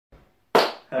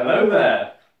Hello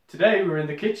there! Today we're in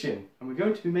the kitchen and we're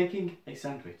going to be making a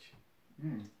sandwich.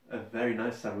 A very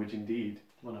nice sandwich indeed.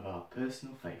 One of our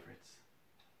personal favourites.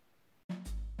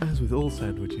 As with all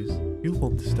sandwiches, you'll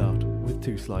want to start with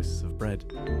 2 slices of bread.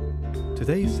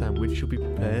 Today's sandwich should be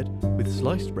prepared with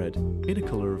sliced bread in a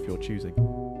colour of your choosing.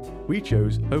 We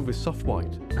chose over soft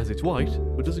white, as it's white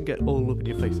but doesn't get all up in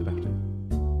your face about it.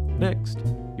 Next,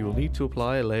 you will need to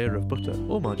apply a layer of butter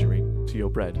or margarine to your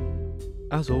bread.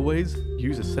 As always,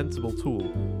 use a sensible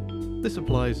tool. This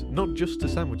applies not just to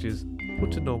sandwiches, but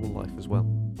to normal life as well.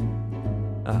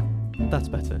 Ah, that's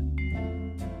better.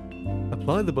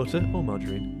 Apply the butter or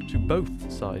margarine to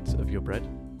both sides of your bread,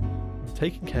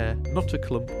 taking care not to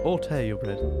clump or tear your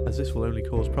bread, as this will only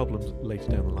cause problems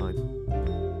later down the line.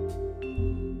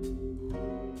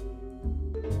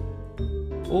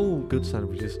 All good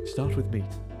sandwiches start with meat.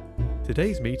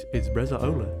 Today's meat is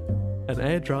bresaola, an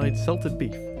air-dried salted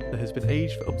beef that has been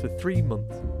aged for up to 3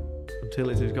 months, until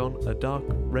it has gone a dark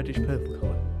reddish purple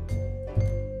colour.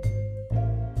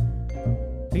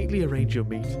 Neatly arrange your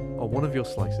meat on one of your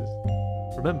slices.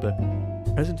 Remember,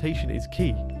 presentation is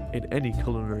key in any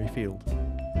culinary field.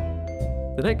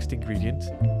 The next ingredient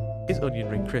is onion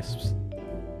ring crisps.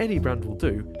 Any brand will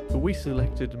do, but we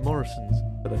selected Morrison's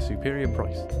for their superior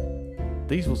price.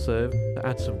 These will serve to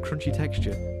add some crunchy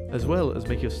texture, as well as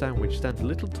make your sandwich stand a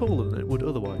little taller than it would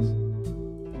otherwise.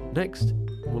 Next,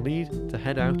 we'll need to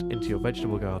head out into your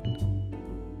vegetable garden.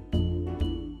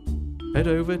 Head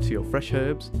over to your fresh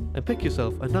herbs and pick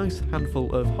yourself a nice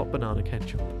handful of hot banana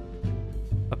ketchup.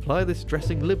 Apply this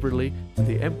dressing liberally to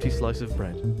the empty slice of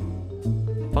bread.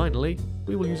 Finally,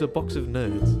 we will use a box of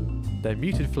nerds. Their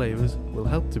muted flavours will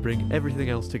help to bring everything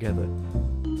else together.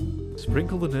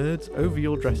 Sprinkle the nerds over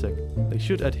your dressing. They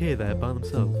should adhere there by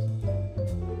themselves.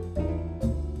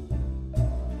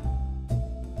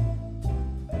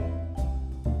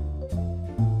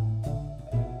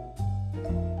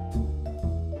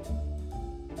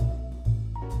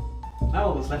 Now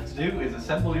all that's left to do is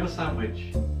assemble your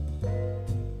sandwich.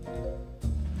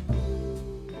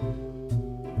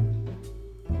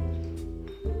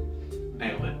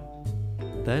 Nailed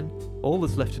it. Then, all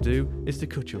that's left to do is to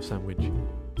cut your sandwich.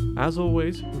 As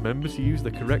always, remember to use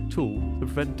the correct tool to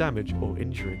prevent damage or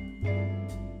injury.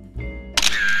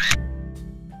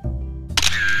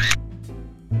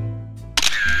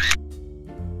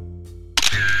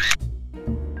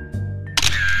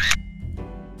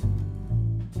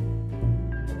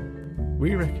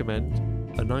 We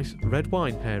recommend a nice red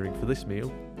wine pairing for this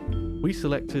meal. We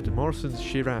selected Morrison's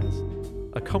Shiraz,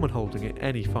 a common holding in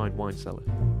any fine wine cellar.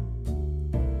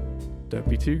 Don't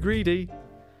be too greedy.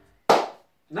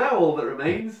 Now all that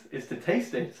remains is to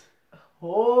taste it.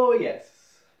 Oh yes!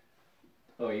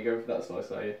 Oh, you're going for that slice,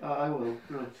 are you? I will.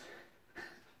 Right.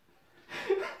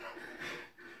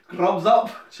 Grubs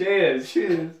up! Cheers!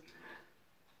 Cheers.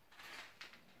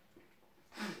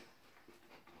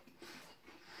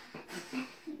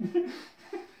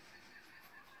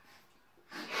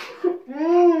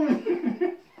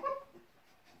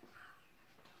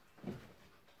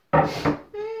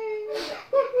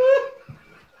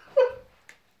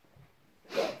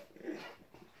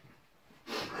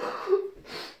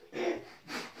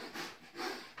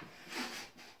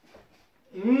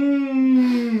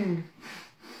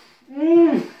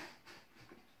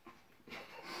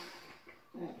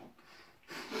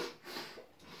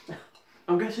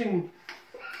 I'm getting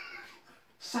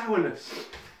sourness.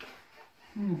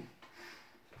 And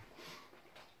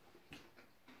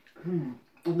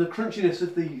the crunchiness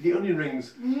of the onion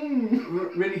rings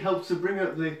really helps to bring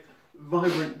out the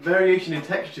vibrant variation in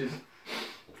textures.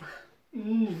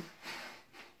 I'm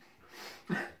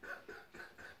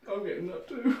getting that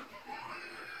too.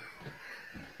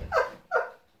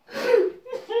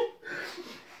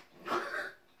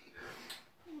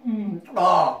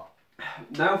 Ah,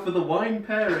 now for the wine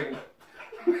pairing.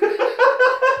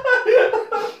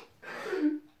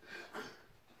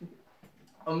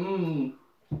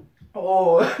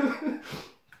 Oh,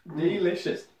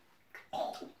 delicious.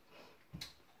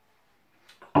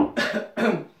 No.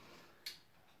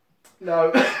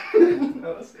 No,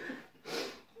 that's it.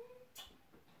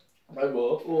 No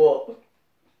more. What?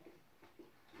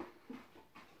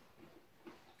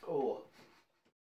 Oh.